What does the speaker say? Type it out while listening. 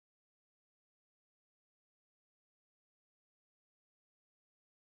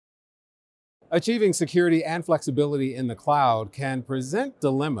Achieving security and flexibility in the cloud can present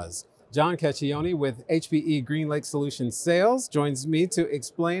dilemmas. John Cacchione with HPE GreenLake Solutions Sales joins me to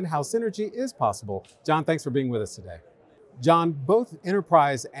explain how synergy is possible. John, thanks for being with us today. John, both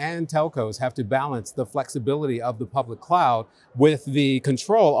enterprise and telcos have to balance the flexibility of the public cloud with the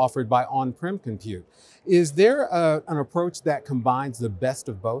control offered by on-prem compute. Is there an approach that combines the best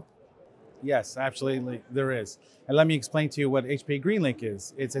of both? Yes, absolutely, there is. And let me explain to you what HPE GreenLake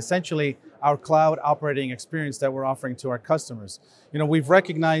is. It's essentially our cloud operating experience that we're offering to our customers. We've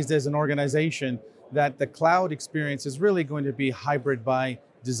recognized as an organization that the cloud experience is really going to be hybrid by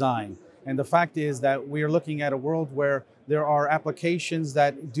design. And the fact is that we are looking at a world where there are applications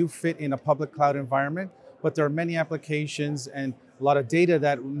that do fit in a public cloud environment, but there are many applications and a lot of data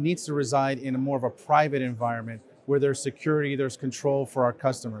that needs to reside in a more of a private environment where there's security, there's control for our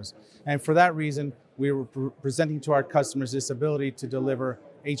customers. And for that reason, we were presenting to our customers this ability to deliver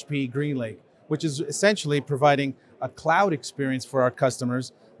HPE GreenLake, which is essentially providing a cloud experience for our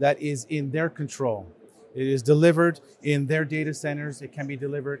customers that is in their control. It is delivered in their data centers. It can be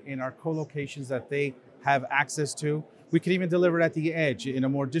delivered in our co-locations that they have access to. We can even deliver it at the edge in a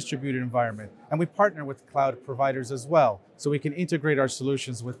more distributed environment. And we partner with cloud providers as well, so we can integrate our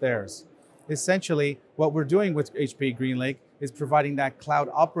solutions with theirs. Essentially, what we're doing with HPE GreenLake is providing that cloud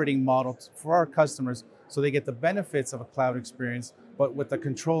operating model for our customers so they get the benefits of a cloud experience, but with the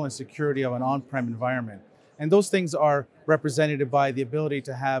control and security of an on-prem environment. And those things are represented by the ability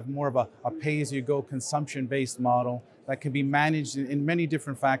to have more of a pay-as-you-go consumption-based model that can be managed in many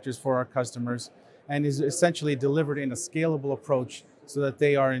different factors for our customers and is essentially delivered in a scalable approach so that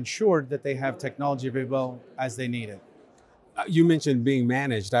they are ensured that they have technology available as they need it. You mentioned being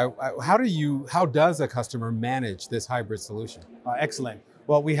managed. How does a customer manage this hybrid solution? Excellent.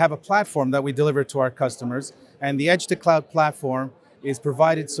 Well, we have a platform that we deliver to our customers, and the edge to cloud platform is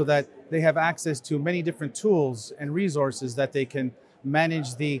provided so that they have access to many different tools and resources that they can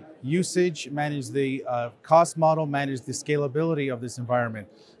manage the usage, manage the cost model, manage the scalability of this environment.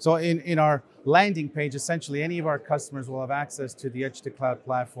 So in our landing page, essentially any of our customers will have access to the edge to cloud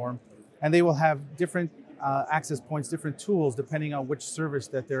platform, and they will have different access points, different tools, depending on which service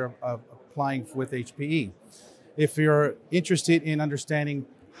that they're applying with HPE. If you're interested in understanding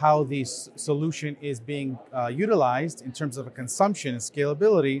how this solution is being utilized in terms of a consumption and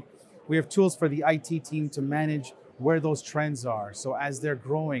scalability, we have tools for the IT team to manage where those trends are. So as they're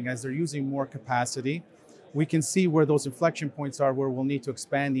growing, as they're using more capacity, we can see where those inflection points are where we'll need to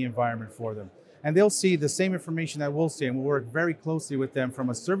expand the environment for them. And they'll see the same information that we'll see, and we'll work very closely with them from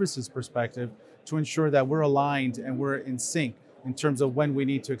a services perspective to ensure that we're aligned and we're in sync in terms of when we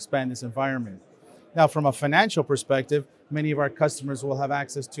need to expand this environment. Now, from a financial perspective, many of our customers will have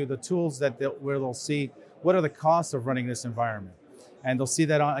access to the tools where they'll see what are the costs of running this environment. And they'll see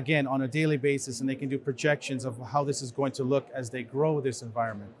that, again, on a daily basis, and they can do projections of how this is going to look as they grow this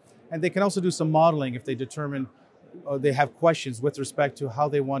environment. And they can also do some modeling if they determine they have questions with respect to how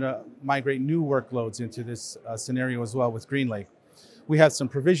they want to migrate new workloads into this scenario as well with GreenLake. We have some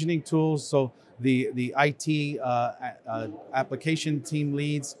provisioning tools, so the IT application team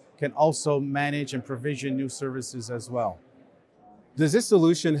leads can also manage and provision new services as well. Does this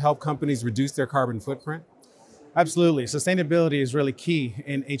solution help companies reduce their carbon footprint? Absolutely. Sustainability is really key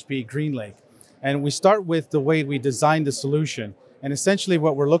in HPE GreenLake. And we start with the way we design the solution. And essentially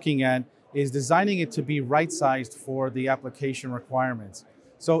what we're looking at is designing it to be right-sized for the application requirements.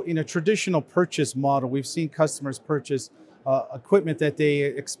 So in a traditional purchase model, we've seen customers purchase equipment that they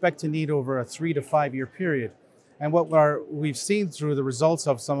expect to need over a 3 to 5 year period. And what we've seen through the results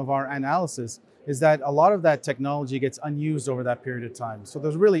of some of our analysis is that a lot of that technology gets unused over that period of time. So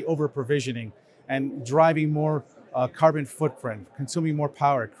there's really over-provisioning and driving more carbon footprint, consuming more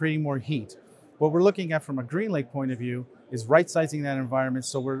power, creating more heat. What we're looking at from a GreenLake point of view is right-sizing that environment,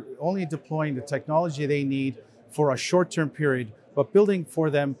 so we're only deploying the technology they need for a short-term period, but building for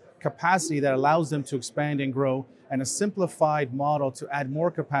them capacity that allows them to expand and grow, and a simplified model to add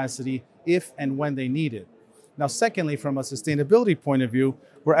more capacity if and when they need it. Now, secondly, from a sustainability point of view,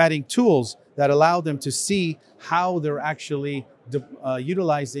 we're adding tools that allow them to see how they're actually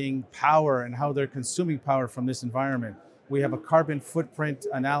utilizing power and how they're consuming power from this environment. We have a carbon footprint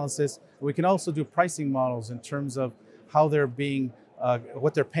analysis. We can also do pricing models in terms of how they're being,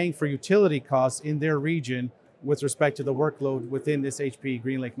 what they're paying for utility costs in their region with respect to the workload within this HPE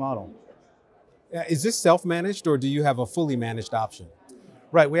GreenLake model. Is this self-managed or do you have a fully managed option?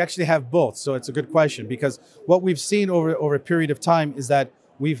 Right, we actually have both, so it's a good question, because what we've seen over a period of time is that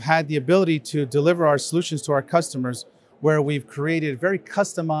we've had the ability to deliver our solutions to our customers where we've created very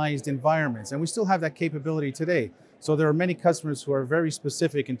customized environments, and we still have that capability today. So there are many customers who are very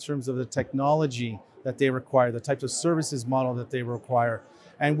specific in terms of the technology that they require, the types of services model that they require.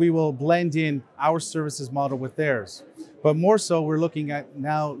 And we will blend in our services model with theirs. But more so, we're looking at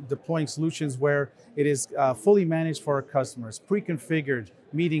now deploying solutions where it is fully managed for our customers, pre-configured,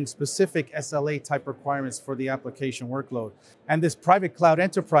 meeting specific SLA type requirements for the application workload. And this private cloud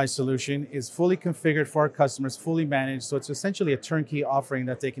enterprise solution is fully configured for our customers, fully managed. So it's essentially a turnkey offering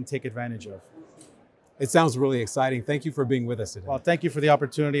that they can take advantage of. It sounds really exciting. Thank you for being with us today. Well, thank you for the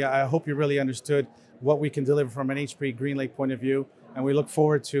opportunity. I hope you really understood what we can deliver from an HPE GreenLake point of view, and we look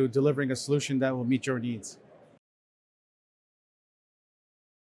forward to delivering a solution that will meet your needs.